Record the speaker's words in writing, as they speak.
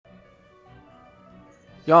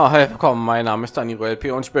Ja, hi, willkommen. Mein Name ist Daniel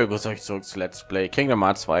LP und ich begrüße euch zurück zu Let's Play Kingdom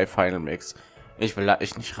Hearts 2 Final Mix. Ich will da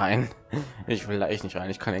echt nicht rein. Ich will da echt nicht rein.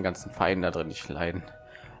 Ich kann den ganzen Feinden da drin nicht leiden.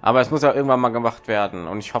 Aber es muss ja irgendwann mal gemacht werden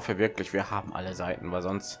und ich hoffe wirklich, wir haben alle Seiten, weil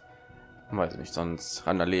sonst, weiß ich nicht, sonst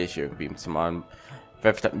randaliere ich irgendwie im Zimmer,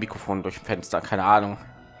 werfe das Mikrofon durch ein Fenster, keine Ahnung.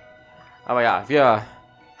 Aber ja, wir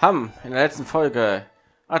haben in der letzten Folge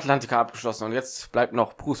Atlantica abgeschlossen und jetzt bleibt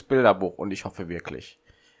noch Puuhs Bilderbuch und ich hoffe wirklich,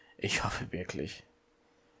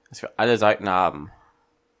 dass wir alle Seiten haben.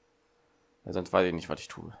 Ja, sonst weiß ich nicht, was ich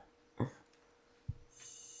tue.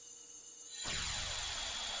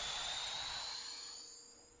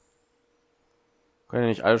 Können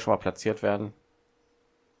nicht alle schon mal platziert werden?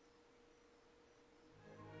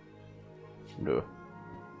 Nö.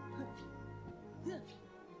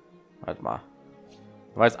 Warte mal.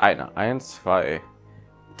 Weiß einer. 1, 2,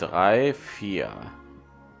 3, 4.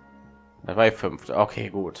 Das war die 5. Okay,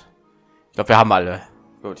 gut. Ich glaube, wir haben alle.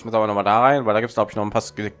 Gut, ich muss aber noch mal da rein, weil da gibt es glaube ich noch ein paar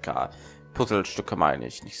Sticker, Puzzlestücke meine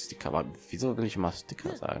ich, nicht Sticker. Aber wieso will ich immer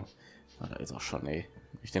Sticker sagen? Ah, da ist auch schon, ey.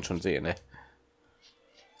 Ich den schon sehe, ne?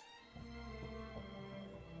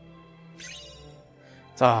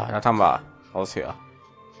 So, das haben wir aus hier.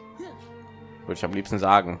 Würde ich am liebsten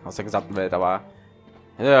sagen, aus der gesamten Welt, aber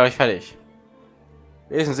ja, ich fertig.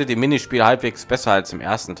 Wenigstens sind die Minispiele halbwegs besser als im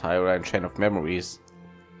ersten Teil oder in Chain of Memories.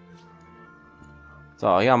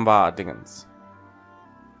 So, hier haben wir Dingens.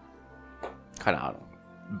 Keine Ahnung.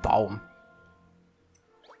 Baum.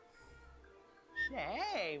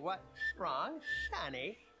 Say, what's wrong,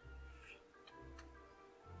 Sonny?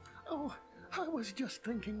 Oh, I was just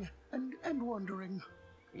thinking and wondering.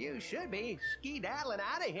 You should be skedaddling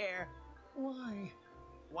out of here. Why?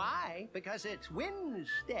 Why? Because it's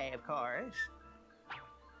Wednesday, of course.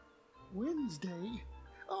 Wednesday?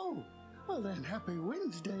 Oh, well then, happy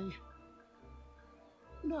Wednesday.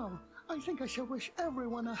 No, I think I shall wish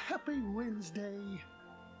everyone a happy Wednesday.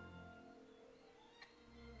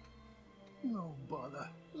 No bother.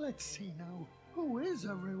 Let's see now. Who is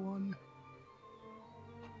everyone?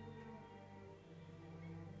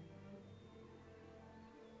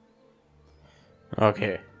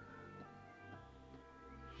 Okay.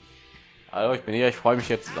 Hallo, ich bin hier. Ich freue mich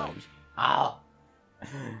jetzt zu sein.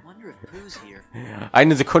 Wonder if Puuh's here.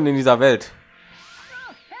 Eine Sekunde in dieser Welt.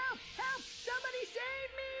 Help! Help! Help! Somebody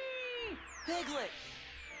save me! Piglet!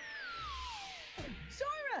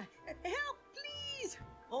 Sora! Help, please!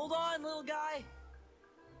 Hold on, little guy.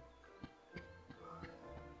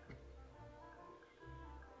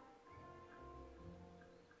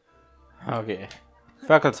 Okay.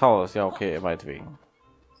 Ferkels Haus. Ja, okay, meinetwegen.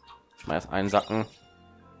 Ich mal erst einsacken.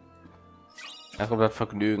 Erst kommt das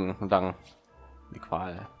Vergnügen und dann die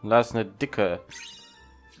Qual. Und da ist eine dicke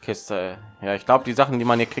Kiste. Ja, ich glaube, die Sachen, die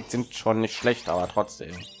man hier kriegt, sind schon nicht schlecht, aber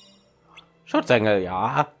trotzdem. Schutzengel,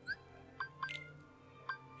 ja.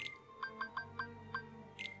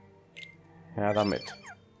 Ja, damit.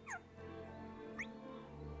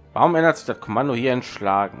 Warum ändert sich das Kommando hier in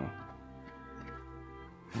Schlagen?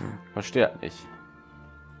 Versteht nicht.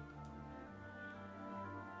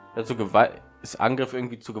 Also Gewalt ist Angriff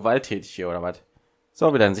irgendwie zu gewalttätig hier oder was?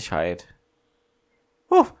 So, wieder in Sicherheit.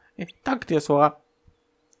 Ich danke dir, Sora.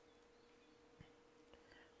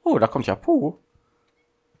 Oh, da kommt ja Puuh.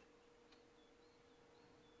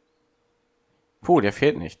 Puuh, der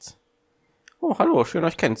fehlt nichts. Oh, hallo, schön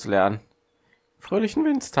euch kennenzulernen. Fröhlichen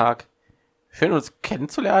Windstag. Schön uns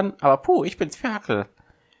kennenzulernen, aber Puuh, ich bin's Ferkel.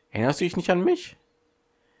 Erinnerst du dich nicht an mich?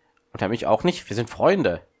 Und an mich auch nicht? Wir sind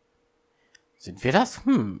Freunde. Sind wir das?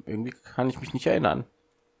 Irgendwie kann ich mich nicht erinnern.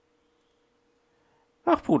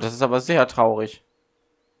 Ach Puuh, das ist aber sehr traurig.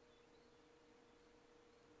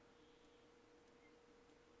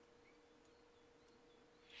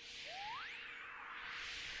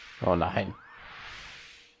 Oh nein.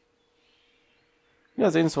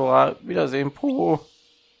 Wiedersehen, Sora. Wiedersehen, Puuh.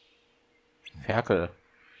 Ferkel.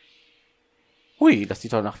 Hui, das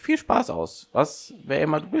sieht doch nach viel Spaß aus. Was, wer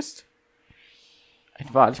immer du bist?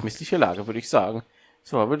 Eine wahrlich missliche Lage, würde ich sagen.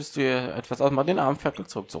 So, würdest du dir etwas ausmachen, den armen Ferkel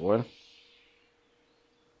zurückzuholen?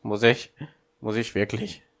 Muss ich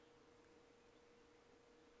wirklich?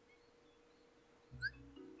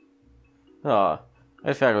 Ja,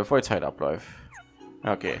 ein Ferkel, bevor die Zeit abläuft.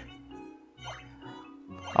 Okay.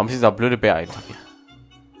 Warum ist dieser blöde Bär eigentlich?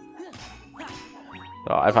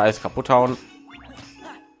 So, einfach alles kaputt hauen.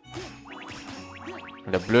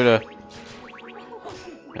 Und der blöde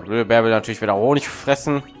Bär will natürlich wieder Honig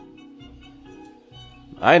fressen.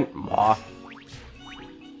 Nein, boah.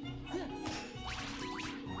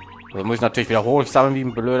 Also muss ich natürlich wieder Honig sammeln wie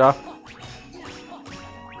ein Blöder.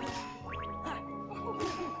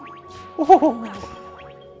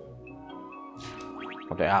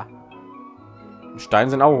 Und ja, Steine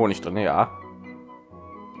sind auch Honig drin, ja.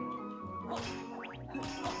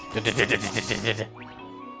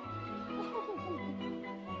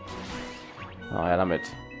 Oh ja, damit.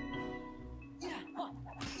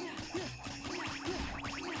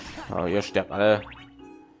 Oh, ihr sterbt alle.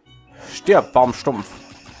 Stirb, Baumstumpf.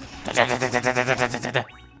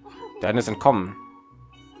 Der eine ist entkommen.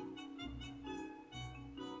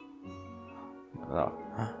 So.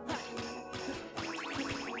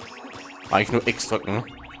 Eigentlich nur X drücken.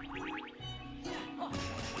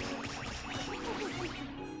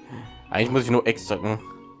 Eigentlich muss ich nur X drücken.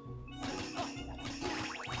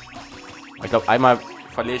 Ich glaube, einmal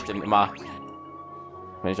verliere ich den immer,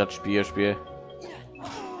 wenn ich das Spiel spiele.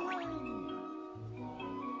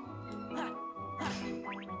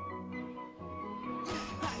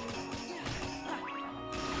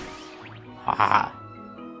 Haha.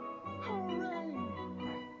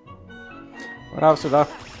 Was hast du da?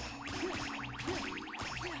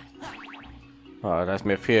 Ah, da ist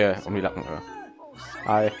mir viel um die Lappen.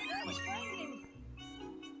 Hi.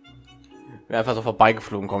 Wir einfach so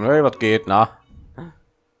vorbeigeflogen kommen. Hey, was geht? Na,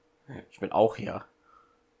 ich bin auch hier.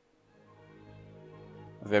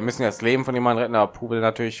 Also wir müssen das Leben von jemandem retten, aber Puuh will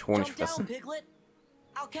natürlich Honig fressen.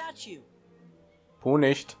 Puuh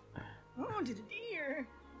nicht. Oh, dear.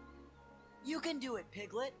 You can do it,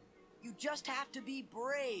 Piglet. You just have to be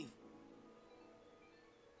brave.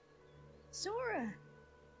 Sora.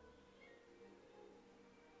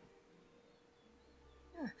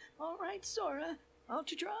 All right, Sora. I'll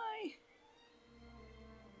try.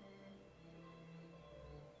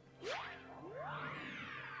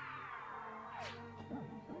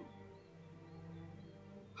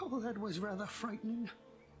 Oh, that was rather frightening.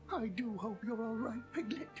 I do hope you're all right,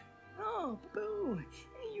 Piglet. Oh, Puuh.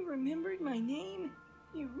 You remembered my name?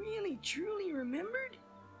 You really, truly remembered?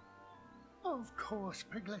 Of course,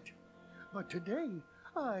 Piglet. But today,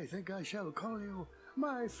 I think I shall call you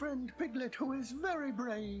my friend Piglet, who is very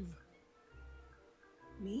brave.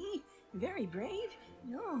 Me? Very brave?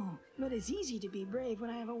 No, but it's easy to be brave when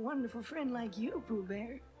I have a wonderful friend like you, Pooh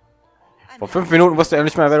Bear. Vor 5 Minuten wusste er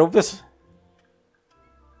nicht mehr, wer du bist.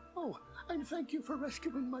 Oh, and thank you for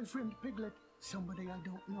rescuing my friend Piglet, somebody I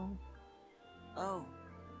don't know. Oh,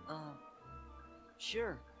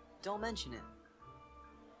 sure. Don't mention it.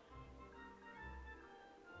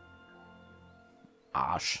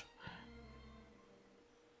 Arsch.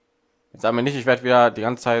 Jetzt sagen wir nicht, ich werde wieder die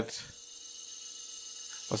ganze Zeit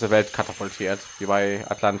aus der Welt katapultiert, wie bei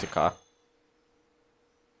Atlantica.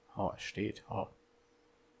 Oh, es steht. Oh.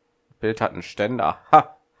 Bild hat einen Ständer.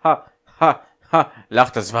 Ha, ha, ha, ha.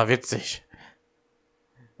 Lacht, das war witzig.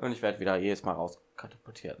 Und ich werde wieder jedes Mal raus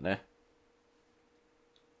katapultiert, ne?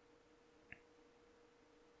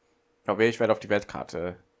 Ich glaube, ich werde auf die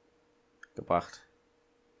Weltkarte gebracht.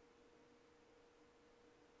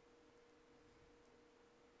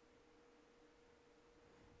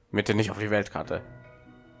 Bitte nicht auf die Weltkarte.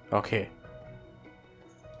 Okay.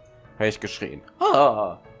 Hätte ich geschrien.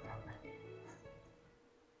 Ah!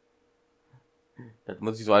 Das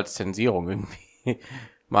muss ich so als Zensierung irgendwie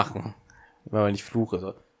machen, wenn ich fluche.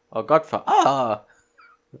 So. Oh Gott, von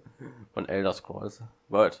Elder Scrolls.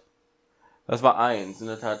 Welt. Das war 1. Sind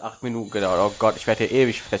das halt 8 Minuten gedauert. Oh Gott, ich werde hier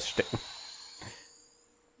ewig feststecken.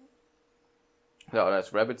 Ja, da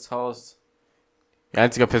ist Rabbits Haus. Die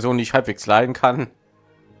einzige Person, die ich halbwegs leiden kann.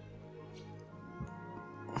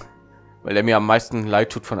 Weil er mir am meisten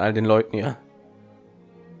leid tut von all den Leuten hier.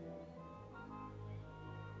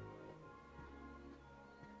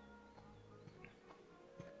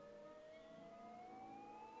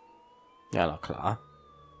 Ja, na klar.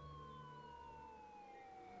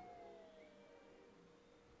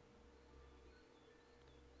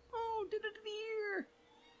 Oh, dear.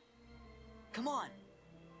 Come on.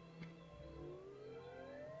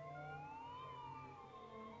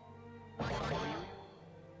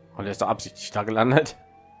 Und er ist da absichtlich da gelandet.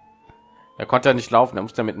 Er konnte ja nicht laufen, er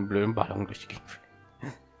musste mit einem blöden Ballon durch die Gegend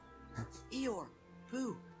fliegen. Eeyore,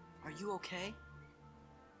 Puuh, are you okay?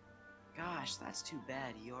 Gosh, that's too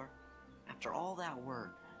bad, Eeyore. After all that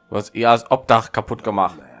work. Du hast eher das Obdach kaputt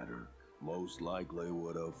gemacht. Most likely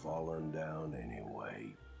would have fallen down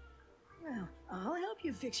anyway. Well, I'll help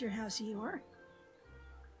you fix your house, Eeyore.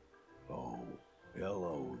 Oh,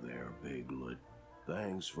 hello there, Piglet.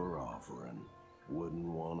 Thanks for offering. Wouldn't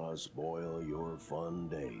want to spoil your fun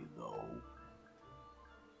day, though.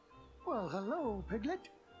 Well, hello, Piglet.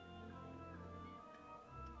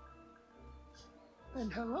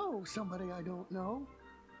 And hello, somebody I don't know.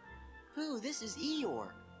 Puuh, this is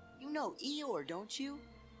Eeyore. You know Eeyore, don't you?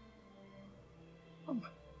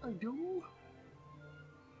 I do?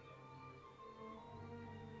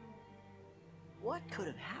 What could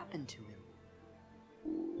have happened to him?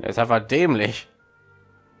 Er ist einfach dämlich.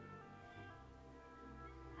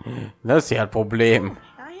 Das ist ja ein Problem.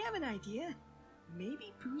 I have an idea.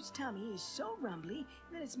 Maybe Pooh's tummy is so rumbly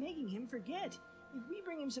that it's making him forget. If we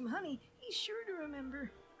bring him some honey, he's sure to remember.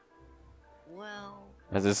 Well,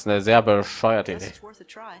 Das ist eine sehr bescheuerte guess Idee. it's worth a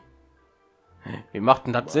try. Wie macht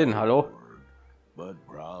denn das Sinn? Hallo? But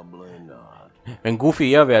probably not. Wenn Goofy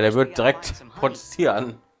hier wäre, der wird direkt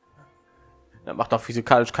protestieren. Das macht doch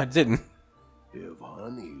physikalisch keinen Sinn. If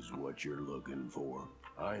honey's what you're looking for,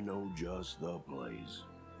 I know just the place.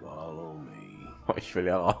 Follow me. Oh, ich will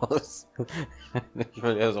ja raus. Ich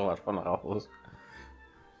will ja sowas von raus.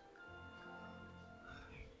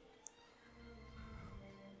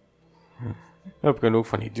 Ich habe genug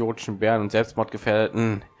von idiotischen Bären und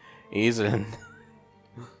selbstmordgefährdeten Eseln.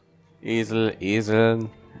 Esel,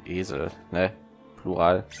 ne?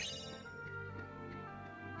 Plural.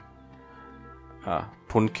 Ah,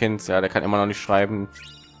 Pumpkins, ja, der kann immer noch nicht schreiben.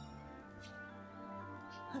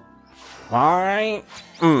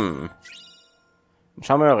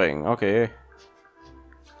 Charmering, okay.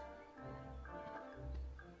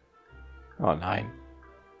 Oh nein.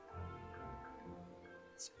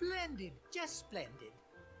 Splendid, just splendid.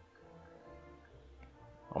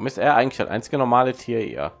 Warum ist er eigentlich das einzige normale Tier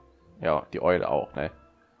hier? Ja, die Eule auch, ne?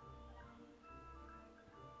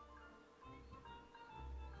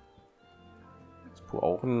 Ist Puuh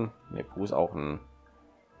auch ein, ne, Puuh ist auch ein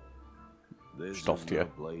This is Stofftier.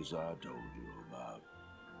 the place I told you about.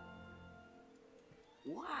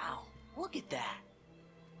 Wow, look at that.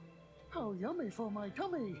 How yummy for my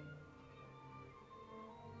tummy.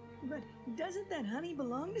 But doesn't that honey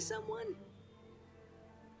belong to someone?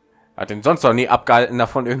 Hat den sonst noch nie abgehalten,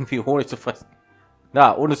 davon irgendwie Honig zu fressen.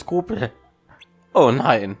 Na, ohne Skrupel. Oh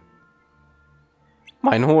nein.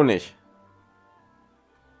 Mein Honig.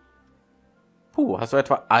 Puh, hast du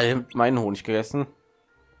etwa all meinen Honig gegessen?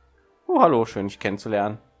 Oh, hallo, schön, dich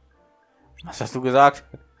kennenzulernen. Was hast du gesagt?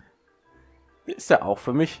 Ist er auch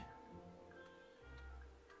für mich?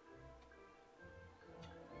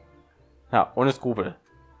 Ja, ohne Skrupel.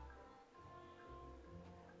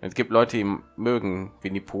 Es gibt Leute, die mögen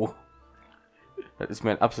Winnie Puuh. Das ist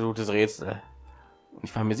mir ein absolutes Rätsel. Und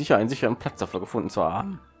ich war mir sicher, einen sicheren Platz dafür gefunden zu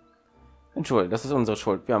haben. Entschuldigung, das ist unsere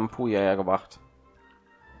Schuld. Wir haben Puuh hierher gebracht.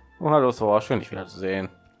 Oh, hallo, Sora, schön, dich wieder zu sehen.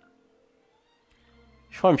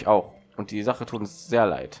 Ich freue mich auch. Und die Sache tut uns sehr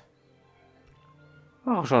leid.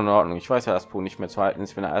 Ach, schon in Ordnung. Ich weiß ja, dass Puuh nicht mehr zu halten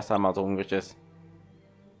ist, wenn er erst einmal so hungrig ist.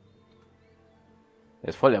 Er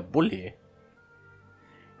ist voll der Bully.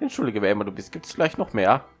 Entschuldige, wer immer du bist. Gibt es vielleicht noch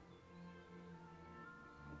mehr?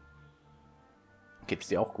 Gibt es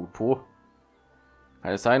dir auch gut, Puuh?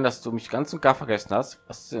 Kann es sein, dass du mich ganz und gar vergessen hast?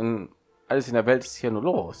 Was denn alles in der Welt ist hier nur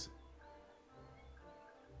los?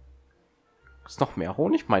 Ist noch mehr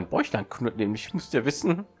Honig? Mein Bäuchlein knurrt nämlich. Müsst ihr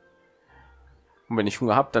wissen. Und wenn ich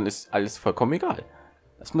Hunger habe, dann ist alles vollkommen egal.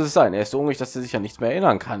 Das muss es sein. Er ist so hungrig, dass er sich an nichts mehr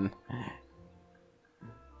erinnern kann.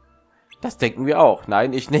 Das denken wir auch.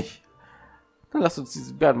 Nein, ich nicht. Dann lass uns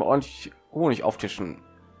diese Bären mal ordentlich Honig auftischen.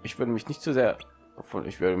 Ich würde mich nicht zu sehr,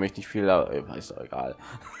 ich würde mich nicht viel, ist doch egal.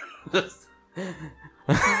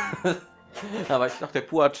 Aber ich dachte, der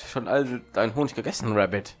Puuh hat schon all deinen Honig gegessen,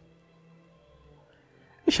 Rabbit.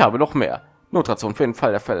 Ich habe noch mehr Notration für den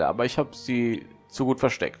Fall der Fälle, aber ich habe sie zu gut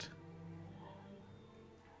versteckt.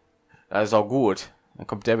 Also auch gut, dann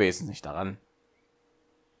kommt der Wesen nicht daran.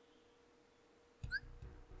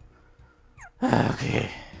 Okay.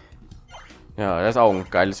 Ja, das ist auch ein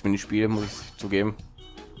geiles Minispiel, muss ich zugeben.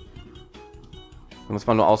 Da muss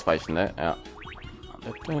man nur ausweichen, ne? Ja.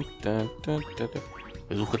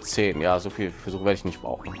 Versuche 10. Ja, so viel Versuche werde ich nicht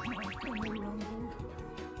brauchen.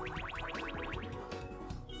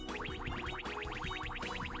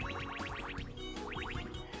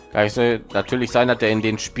 Ja, ich soll natürlich sein, dass der in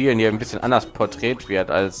den Spielen hier ein bisschen anders porträtiert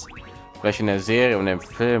wird als vielleicht in der Serie und im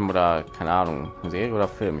Film oder keine Ahnung, Serie oder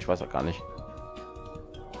Film, ich weiß auch gar nicht.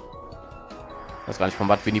 Ich weiß gar nicht, von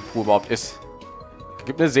was Winnie Puuh überhaupt ist. Es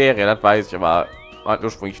gibt eine Serie, das weiß ich, aber war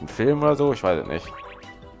ursprünglich ein Film oder so, ich weiß es nicht.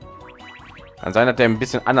 Kann sein, dass der ein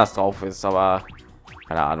bisschen anders drauf ist, aber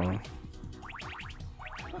keine Ahnung.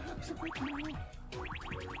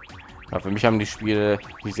 Ja, für mich haben die Spiele,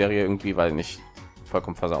 die Serie irgendwie, weil nicht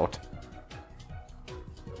vollkommen versaut.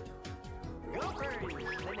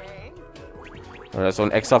 Das ist so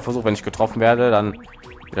ein extra Versuch, wenn ich getroffen werde, dann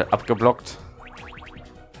wird abgeblockt.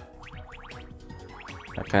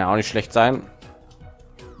 Das kann ja auch nicht schlecht sein.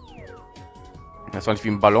 Das war nicht wie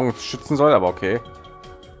ein Ballon schützen soll, aber okay.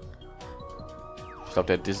 Ich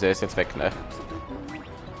glaube, der ist jetzt weg, ne?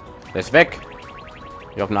 Der ist weg.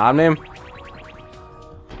 Ich auf den Arm nehmen.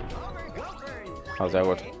 Ah, sehr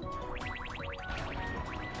gut.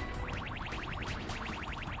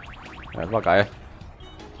 Ja, das war geil.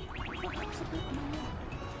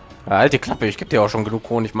 Ja, halt die Klappe, ich gebe dir auch schon genug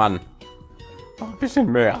Honig, Mann. Noch ein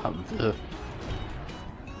bisschen mehr.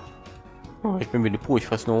 Oh, ich bin wie die Puuh, ich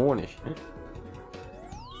fress nur Honig.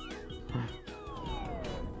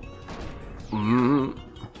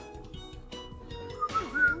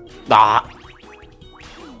 Da.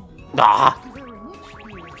 Da.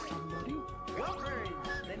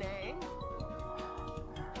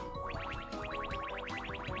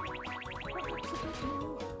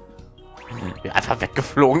 Wie einfach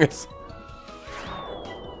weggeflogen ist.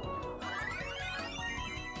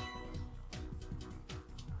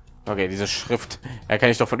 Okay, diese Schrift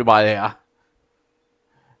erkenne ich doch von überall her.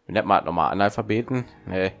 Wie nennt man noch mal Analphabeten?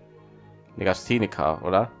 Nee. Legastheniker,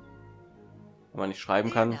 oder? Wenn man nicht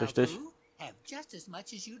schreiben kann, richtig? Have just as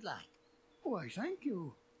much as you'd like. Why, thank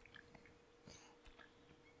you.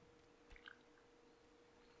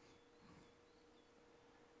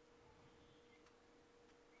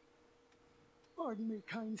 Pardon me,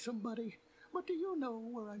 kind somebody, but do you know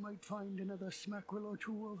where I might find another smackerel or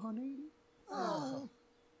two of honey? Oh.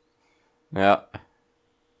 Ja.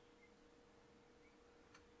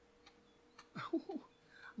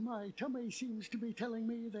 My tummy seems to be telling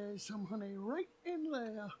me there's some honey right in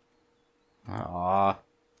there. Ah.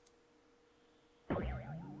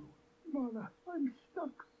 Mother, I'm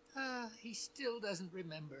stuck. He still doesn't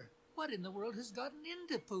remember. What in the world has gotten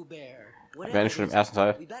into Pooh Bear? Whatever Wenn it schon im is, ersten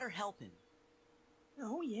Teil. we better help him.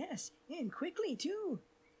 Oh, yes, and quickly, too.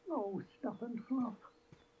 Oh, stuff and fluff.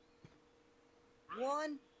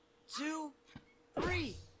 1, 2,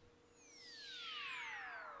 3.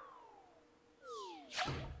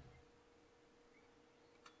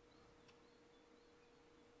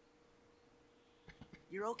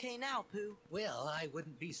 You're okay now, Pooh. Well, I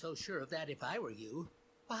wouldn't be so sure of that if I were you.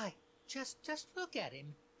 Why, just look at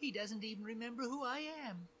him. He doesn't even remember who I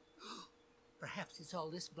am. Perhaps it's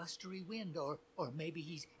all this blustery wind, or maybe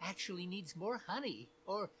he's actually needs more honey,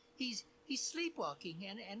 or he's sleepwalking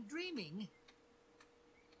and dreaming.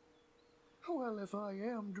 Well, if I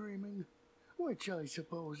am dreaming, which I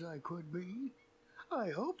suppose I could be,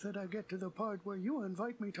 I hope that I get to the part where you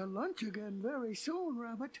invite me to lunch again very soon,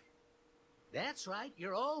 Rabbit. That's right,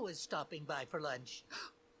 you're always stopping by for lunch.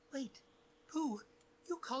 Wait, Pooh,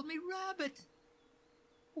 you called me Rabbit.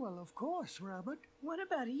 Well, of course, Rabbit. What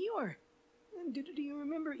about Eeyore? Do you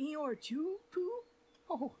remember Eeyore, too, Pooh?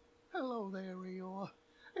 Oh, hello there, Eeyore.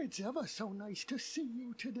 It's ever so nice to see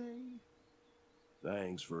you today.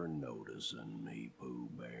 Thanks for noticing me, Pooh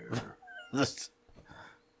Bear.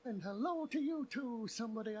 And hello to you too,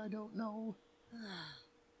 somebody I don't know.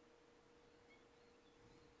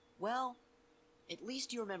 Well, at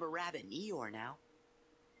least you remember Rabbit and Eeyore now.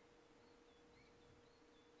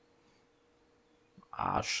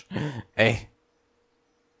 Arsch. Ey.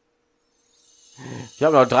 Ich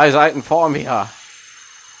habe noch 3 Seiten vor mir.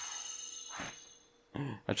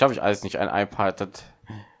 Das schaffe ich alles nicht, ein iPad.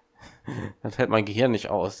 Das hält mein Gehirn nicht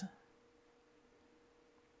aus.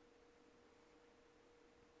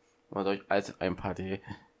 Was soll ich alles ein paar D?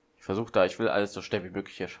 Ich versuche da, ich will alles so schnell wie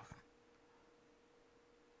möglich hier schaffen.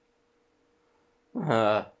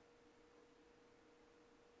 Wenn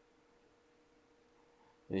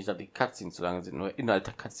ich da die Cutscenes zu lange sind, nur Inhalt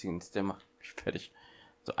der Cutscenes, der macht mich fertig.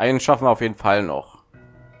 So einen schaffen wir auf jeden Fall noch.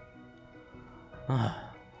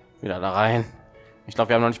 Wieder da rein. Ich glaube,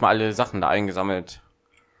 wir haben noch nicht mal alle Sachen da eingesammelt.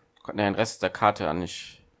 Konnten den Rest der Karte an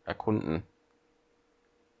nicht erkunden.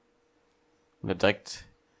 Und direkt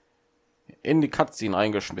in die Cutscene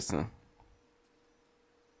reingeschmissen.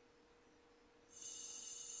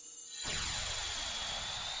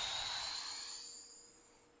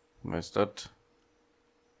 Was ist das?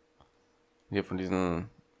 Hier von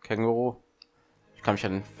diesem Känguru. Ich kann mich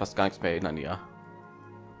an fast gar nichts mehr erinnern, ja.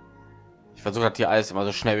 Ich versuche das hier alles immer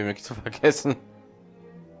so schnell wie möglich zu vergessen.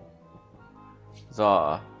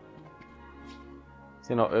 So. Ist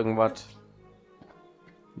hier noch irgendwas?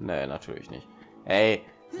 Nee, natürlich nicht. Ey,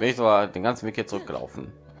 bin ich sogar den ganzen Weg hier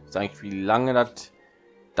zurückgelaufen. Ist eigentlich, wie lange das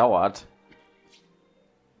dauert.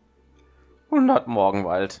 100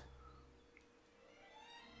 Morgenwald.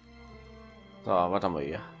 So, was haben wir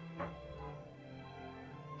hier?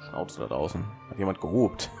 Schnauze da draußen. Hat jemand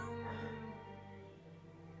gehupt?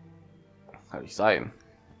 Kann ich sein.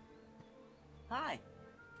 Hi.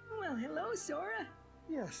 Well, hello, Sora.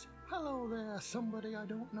 Yes, hello there, somebody I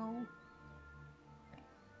don't know.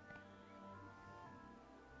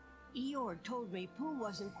 Eeyore told me Pooh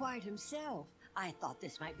wasn't quite himself. I thought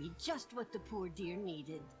this might be just what the poor dear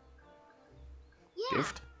needed. Yeah,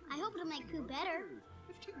 Gift? I hope it'll make Pooh better.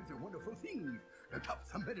 Cherries are wonderful things.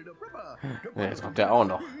 Ja, jetzt kommt der auch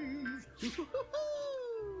noch.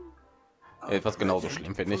 Etwas genauso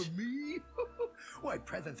schlimm, finde ich. Why,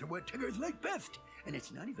 presents are what Tiggers like best, and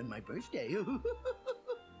it's not even my birthday.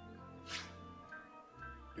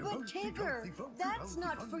 But Tigger, that's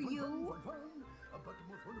not for you.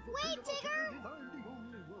 Wait, Tigger!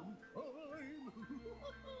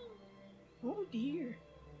 Oh dear.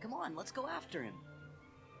 Come on, let's go after him.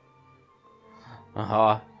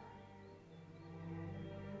 Aha.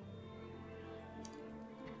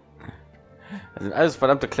 Das sind alles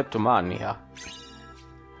verdammte Kleptomanen hier.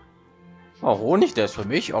 Oh, Honig, der ist für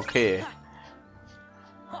mich? Okay.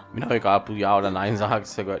 Mir doch egal, ob du ja oder nein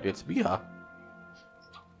sagst, der gehört jetzt mir.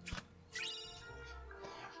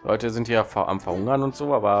 Leute sind hier am Verhungern und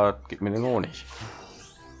so, aber gib mir den Honig.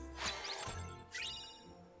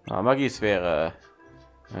 Na, Magiesphäre.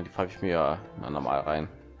 Ja, die pfeife ich mir normal rein.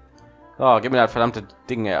 So, gib mir das verdammte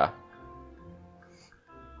Ding her.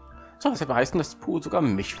 So, was hätte heißen, dass Puuh sogar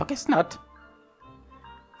mich vergessen hat.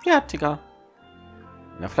 Ja, Tigger.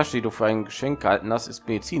 In der Flasche, die du für ein Geschenk gehalten hast, ist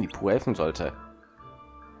Medizin, die Puuh helfen sollte.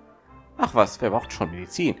 Ach was, wer braucht schon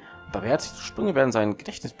Medizin? Aber wer hat sich Sprünge werden sein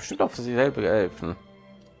Gedächtnis bestimmt auch für sie selber helfen.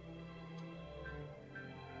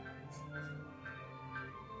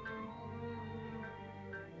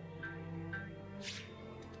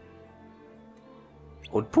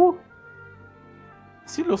 Und Puuh,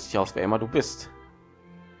 sieht lustig aus, wer immer du bist.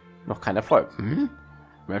 Noch kein Erfolg.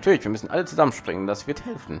 Natürlich, wir müssen alle zusammenspringen, das wird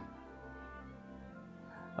helfen.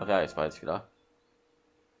 Ach ja, jetzt weiß ich wieder.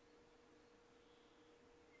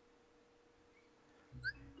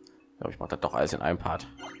 Ja, ich mache das doch alles in einem Part.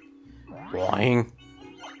 Boing.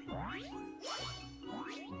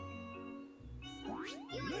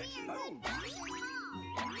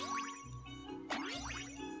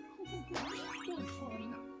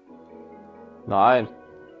 Nein.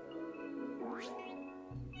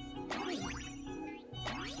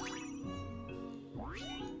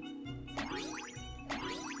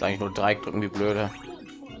 Eigentlich nur Dreieck drücken, wie blöde.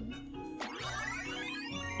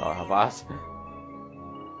 Ja, was?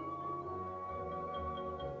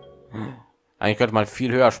 Eigentlich könnte man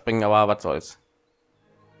viel höher springen, aber was soll's.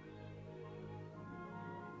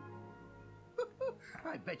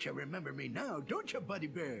 I bet you remember me now, don't you, Buddy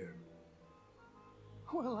Bear?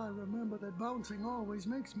 Well, I remember that bouncing always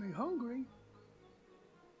makes me hungry.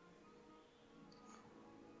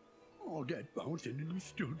 All that bouncing and he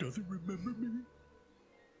still doesn't remember me.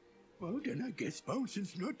 Well, then I guess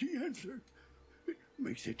bouncing's not the answer. It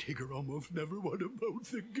makes a Tigger almost never want to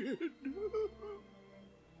bounce again.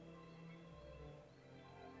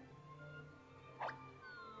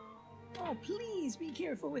 Oh, please be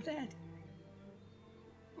careful with that.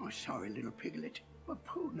 Oh, sorry, little piglet. But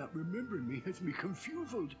Puuh not remembering me has me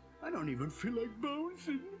confused. I don't even feel like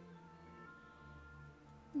bouncing.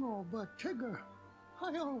 Oh, but Tigger,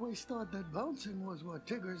 I always thought that bouncing was what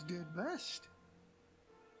Tiggers did best.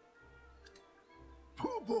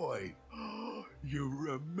 Puuh boy, you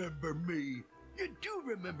remember me. You do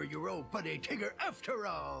remember your old buddy Tigger after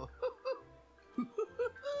all.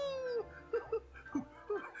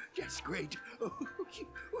 That's great.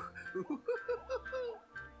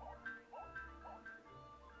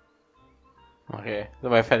 Okay,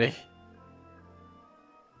 sind wir fertig.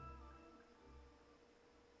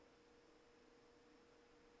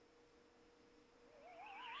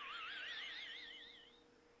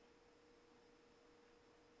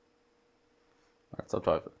 Was zum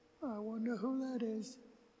Teufel? I wonder who that is.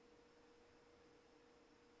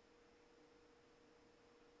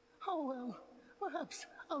 Oh well, perhaps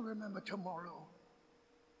I'll remember tomorrow.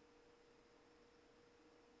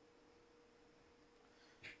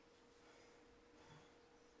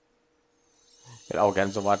 Ich hätte auch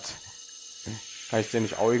gern so was. Kann ich den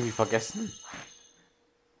nicht auch irgendwie vergessen?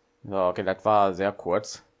 So, okay, das war sehr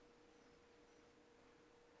kurz.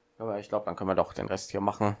 Aber ich glaube, dann können wir doch den Rest hier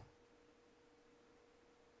machen.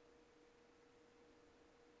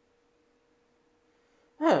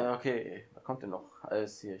 Okay, was kommt denn noch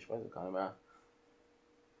alles hier? Ich weiß es gar nicht mehr.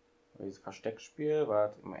 Dieses Versteckspiel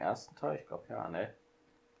war im ersten Teil, ich glaube ja, ne.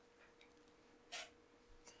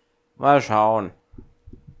 Mal schauen.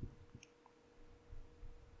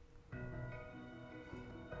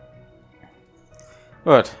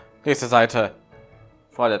 Gut, nächste Seite.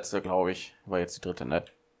 Vorletzte, glaube ich, war jetzt die dritte, ne?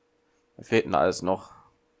 Wir fehlten alles noch.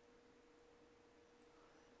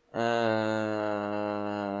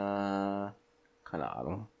 Keine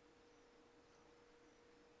Ahnung.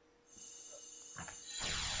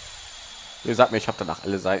 Wie gesagt, mir, ich habe danach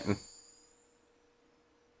alle Seiten.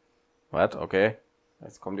 Was? Okay,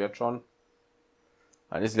 jetzt kommt jetzt schon.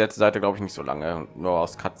 Dann ist die letzte Seite, glaube ich, nicht so lange, nur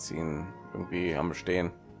aus Cutscene irgendwie am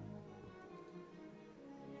Bestehen.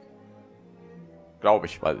 Glaube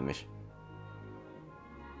ich, weiß ich nicht.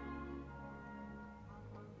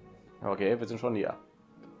 Okay, wir sind schon hier.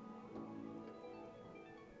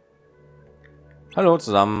 Hallo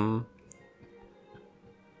zusammen.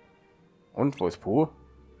 Und wo ist Puuh?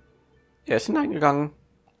 Er ist hineingegangen.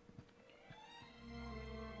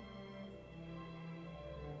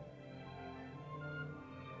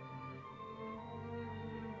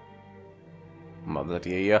 Was seid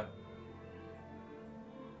ihr hier?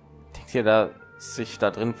 Denkt ihr, da sich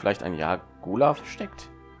da drin vielleicht ein Jagula versteckt?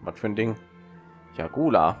 Was für ein Ding?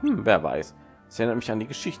 Jagula, wer weiß. Es erinnert mich an die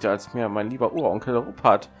Geschichte, als mir mein lieber Uronkel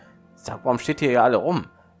Rupert sagt, warum steht ihr hier alle rum?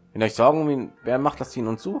 Wenn euch Sorgen um ihn, wer macht, dass sie ihn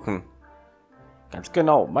uns suchen? Ganz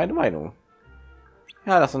genau, meine Meinung.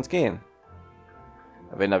 Ja, lass uns gehen.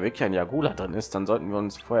 Wenn da wirklich ein Jagula drin ist, dann sollten wir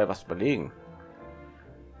uns vorher was überlegen.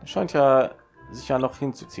 Das scheint ja sich ja noch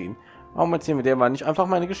hinzuziehen. Warum erzählen wir dir mal nicht einfach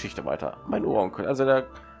meine Geschichte weiter? Mein Uronkel, also der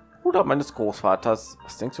Bruder meines Großvaters.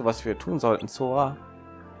 Was denkst du, was wir tun sollten, Sora?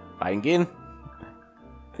 Reingehen?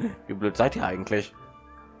 Wie blöd seid ihr eigentlich?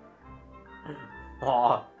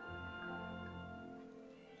 Oh.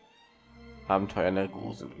 Abenteuer in der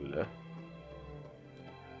Gruselhöhle.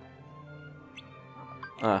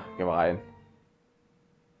 Ah, gehen wir rein.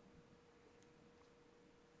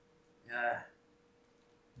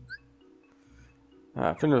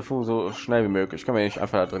 Ja, finde Puuh so schnell wie möglich. Können wir nicht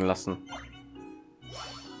einfach da drin lassen.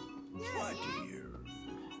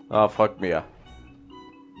 Ah, folgt mir.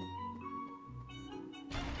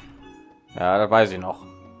 Ja, da weiß ich noch.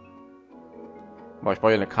 Aber ich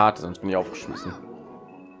brauche eine Karte, sonst bin ich aufgeschmissen.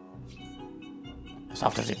 Was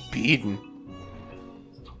auf das sie bieten?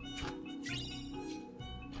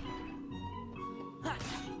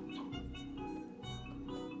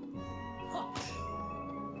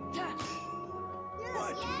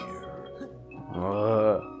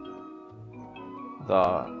 So,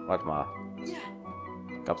 warte mal.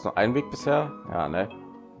 Gab es noch einen Weg bisher? Ja, ne?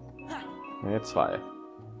 Ne, zwei.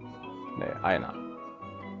 Ne, einer.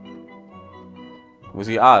 Muss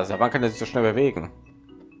ich wann kann er sich so schnell bewegen?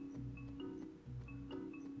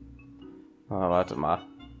 Ah, warte mal.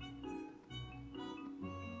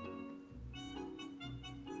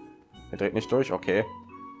 Er dreht nicht durch, okay.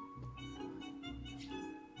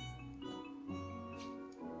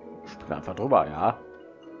 Spring einfach drüber, ja.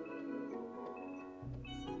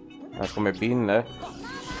 Das kommen wir Bienen, ne?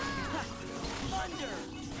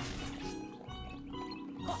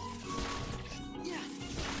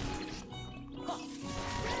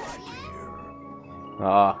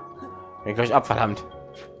 Ah, ich euch ab, verdammt.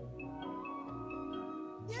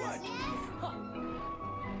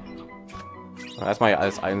 Erstmal hier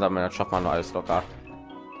alles einsammeln, dann schafft man nur alles locker.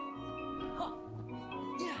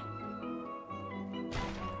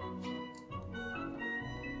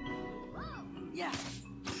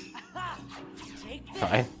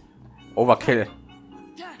 Nein. Overkill.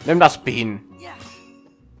 Nimm das Bienen.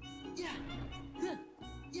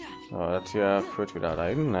 So, das hier führt wieder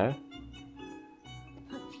dahin, ne?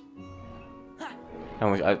 Da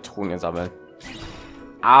muss ich alle Truhen sammeln.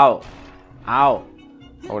 Au. Au.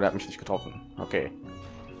 Oh, der hat mich nicht getroffen. Okay.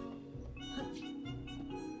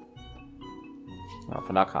 Ja,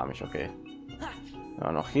 von da kam ich, okay.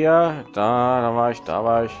 Ja, noch hier, da war ich, da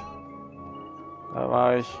war ich. Da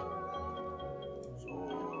war ich.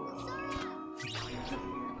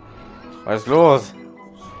 Was ist los?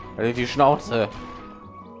 Die Schnauze.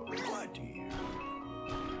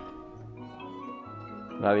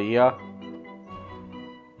 Na, hier.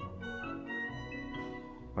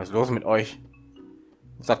 Was ist los mit euch?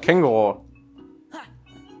 Was sagt Känguru?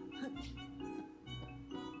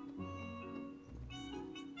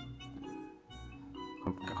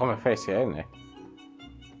 Komm, Face hier hin, ey.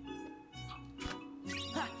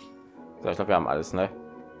 So, ich glaube, wir haben alles, ne?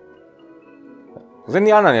 Wo sind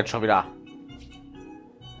die anderen jetzt schon wieder?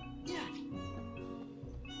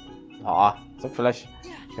 Oh, so vielleicht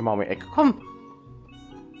immer um die Ecke kommen.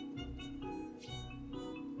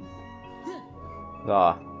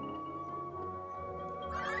 So.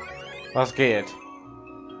 Was geht?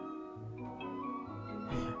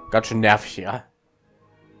 Ganz schön nervig, ja.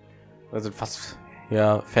 Wir sind fast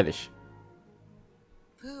ja fertig.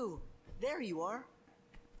 Puuh, there you are.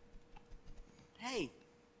 Hey,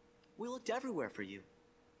 we looked everywhere for you.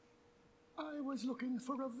 I was looking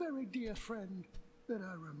for a very dear friend that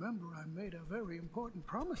I remember I made a very important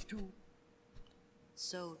promise to.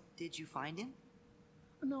 So, did you find him?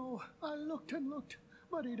 No, I looked and looked,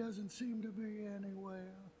 but he doesn't seem to be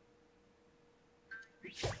anywhere.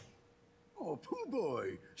 Oh, Puuh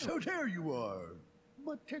boy, so there you are.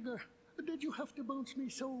 But Tigger, did you have to bounce me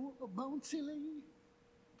so bouncily?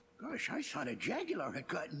 Gosh, I thought a jaguar had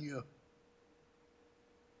gotten you.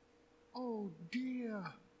 Oh dear.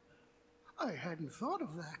 I hadn't thought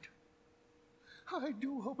of that. I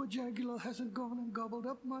do hope a jaguar hasn't gone and gobbled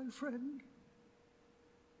up my friend.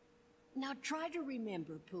 Now try to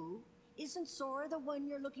remember, Puuh. Isn't Sora the one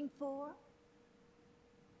you're looking for?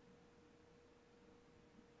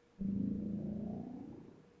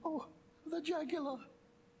 Oh, the jaguar.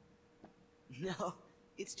 No,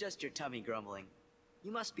 it's just your tummy grumbling.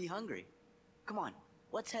 You must be hungry. Come on,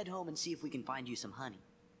 let's head home and see if we can find you some honey.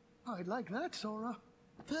 I'd like that, Sora.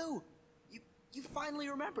 Puuh! You finally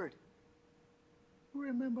remembered.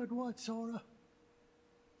 Remembered what, Sora?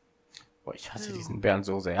 Boah, ich hasse diesen Bären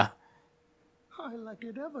so sehr. I like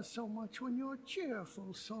it ever so much when you're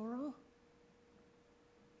cheerful, Sora.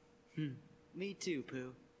 Me too,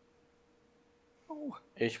 Puuh. Oh,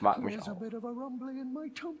 Ich mag mich there's a auch. bit of a rumbly in my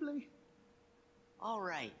tumbly. All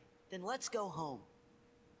right, then let's go home.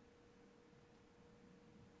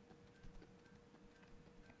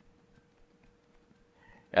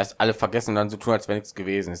 Erst alle vergessen und dann so tun, als wäre nichts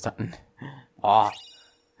gewesen ist. Dann, oh,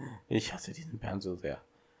 ich hasse diesen Bären so sehr.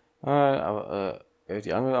 Aber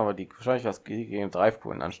die wahrscheinlich was gegen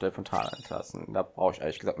Dreifkuren anstelle von Tal entlassen. Da brauche ich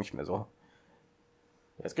ehrlich gesagt nicht mehr so.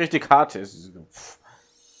 Jetzt kriege ich die Karte.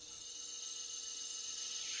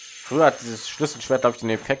 Früher hat dieses Schlüsselschwert, glaube ich,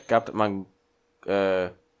 den Effekt gehabt, dass man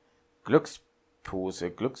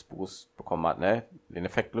Glücksboost bekommen hat, ne? Den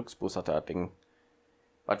Effekt Glücksboost hatte das Ding,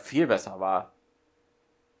 was viel besser war.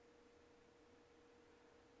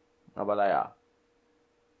 Aber naja,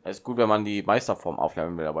 es ist gut, wenn man die Meisterform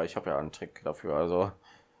auflernen will, aber ich habe ja einen Trick dafür, also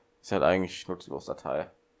ist halt eigentlich nutzlos, der Teil.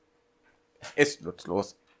 Ist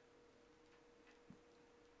nutzlos.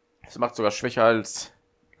 Es macht sogar schwächer als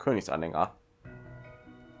Königsanhänger.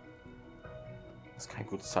 Was kein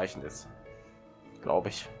gutes Zeichen ist, glaube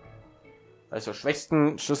ich. Also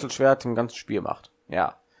schwächsten Schlüsselschwert im ganzen Spiel macht.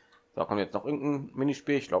 Ja. Da kommt jetzt noch irgendein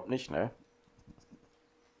Minispiel, ich glaube nicht, ne?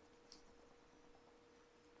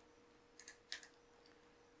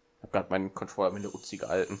 Ich habe gerade meinen Controller mit der Uzi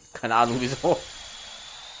gehalten. Keine Ahnung wieso.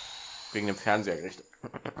 Wegen dem Fernseher gerichtet.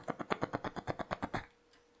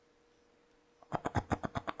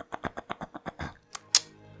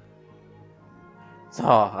 So,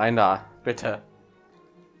 rein da, bitte.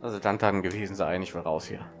 Also dann gewesen sein, ich will raus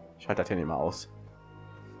hier. Ich halte das hier nicht mehr aus.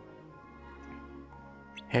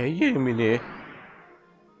 Hey, Jemine.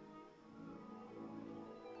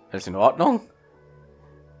 Alles in Ordnung?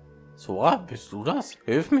 Sora, bist du das?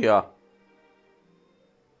 Hilf mir.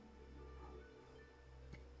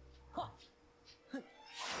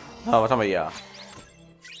 Was haben wir hier?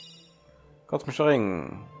 Kosmischer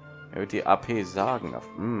Ring. Er wird die AP sagen.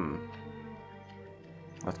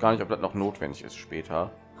 Ich weiß gar nicht, ob das noch notwendig ist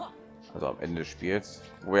später. Also am Ende des Spiels,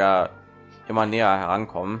 wo wir immer näher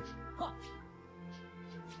herankommen.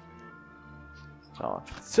 So,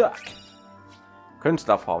 zack.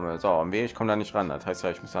 Künstlerformel. So, am Weg, ich komme da nicht ran. Das heißt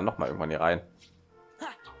ja, ich muss dann noch mal irgendwann hier rein.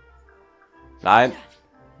 Nein,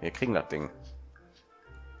 wir kriegen das Ding.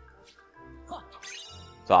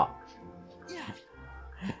 So.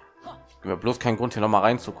 Wir bloß keinen Grund hier noch mal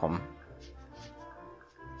reinzukommen.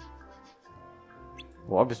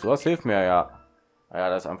 Boah, bist du das? Hilf mir ja. Ja,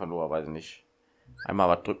 das ist einfach nur, weiß ich nicht. Einmal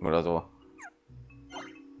was drücken oder so.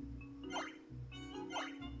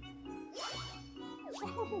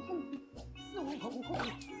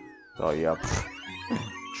 So, ja.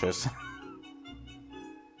 Tschüss.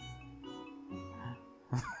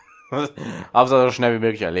 Hab's so schnell wie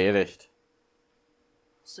möglich erledigt.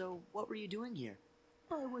 So, what were you doing here?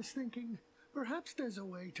 I was thinking, perhaps there's a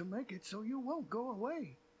way to make it so you won't go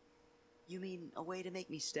away. You mean a way to make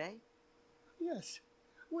me stay? Yes.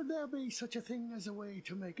 Would there be such a thing as a way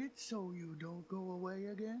to make it so you don't go away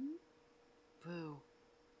again? Puuh.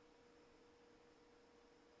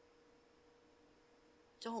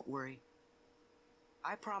 Don't worry.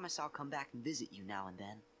 I promise I'll come back and visit you now and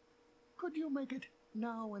then. Could you make it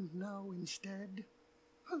now and now instead?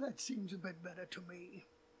 That seems a bit better to me.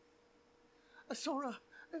 Sora,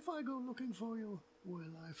 if I go looking for you,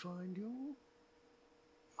 will I find you?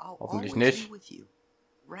 I'll Hoffentlich always nicht. be with you,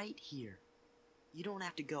 right here. You don't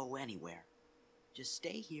have to go anywhere. Just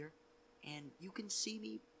stay here, and you can see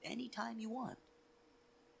me anytime you want.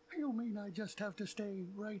 You mean I just have to stay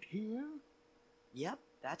right here? Yep,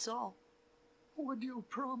 that's all. Would you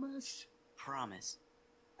promise? Promise.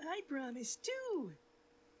 I promise too.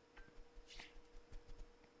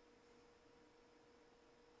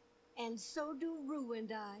 And so do Rue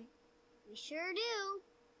and I. We sure do.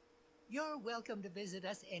 You're welcome to visit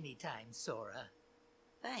us anytime, Sora.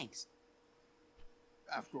 Thanks.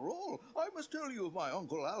 After all, I must tell you of my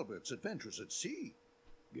Uncle Albert's adventures at sea.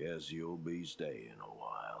 Guess you'll be staying a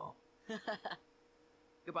while.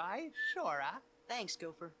 Goodbye, Sora. Thanks,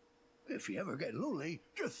 Gopher. If you ever get lonely,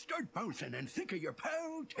 just start bouncing and think of your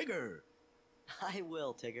pal Tigger. I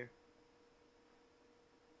will, Tigger.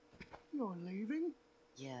 You're leaving?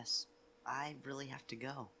 Yes, I really have to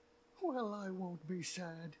go. Well, I won't be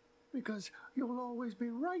sad, because you'll always be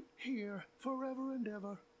right here forever and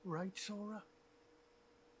ever. Right, Sora?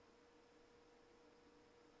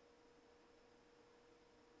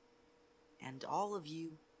 And all of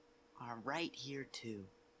you are right here too.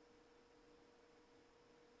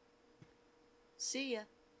 See ya.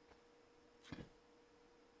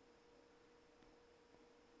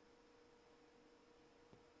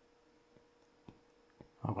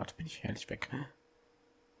 Oh Gott, bin ich herrlich weg.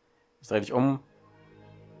 Jetzt drehe ich um,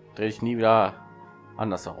 drehe ich nie wieder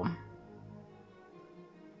anders herum.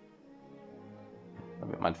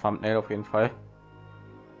 Damit mein Thumbnail auf jeden Fall.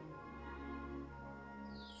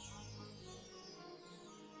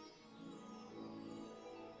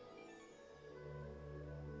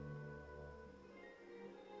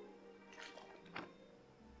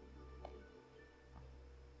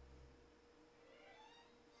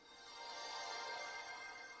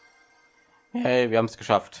 Hey, wir haben es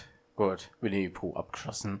geschafft. Gut, wir die Puuh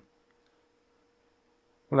abgeschlossen.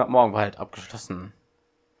 Und ab morgen war halt abgeschlossen.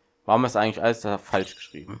 Warum ist eigentlich alles da falsch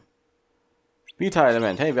geschrieben?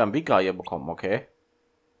 Beta-Element. Hey, wir haben Bika hier bekommen, okay.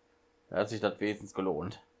 Da hat sich das wenigstens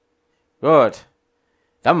gelohnt. Gut.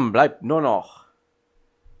 Dann bleibt nur noch,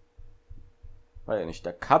 weil nicht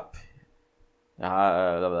der Cup.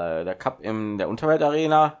 Ja, der Cup in der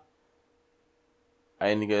Unterwelt-Arena.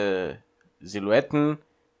 Einige Silhouetten,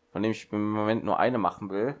 von dem ich im Moment nur eine machen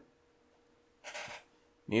will.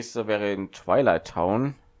 Nächste wäre in Twilight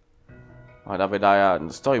Town, aber da wir da ja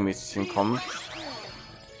eine storymäßig hinkommen,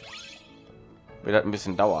 wird das ein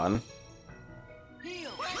bisschen dauern.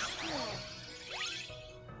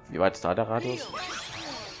 Wie weit ist da der Radius?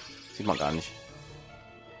 Sieht man gar nicht.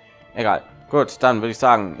 Egal. Gut, dann würde ich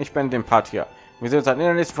sagen, ich bin den Part hier. Wir sehen uns dann in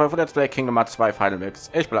der nächsten Folge von Let's Play Kingdom Hearts 2 Final Mix.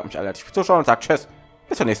 Ich bedanke mich alle herzlich fürs Zuschauen und sage Tschüss.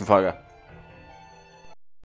 Bis zur nächsten Folge.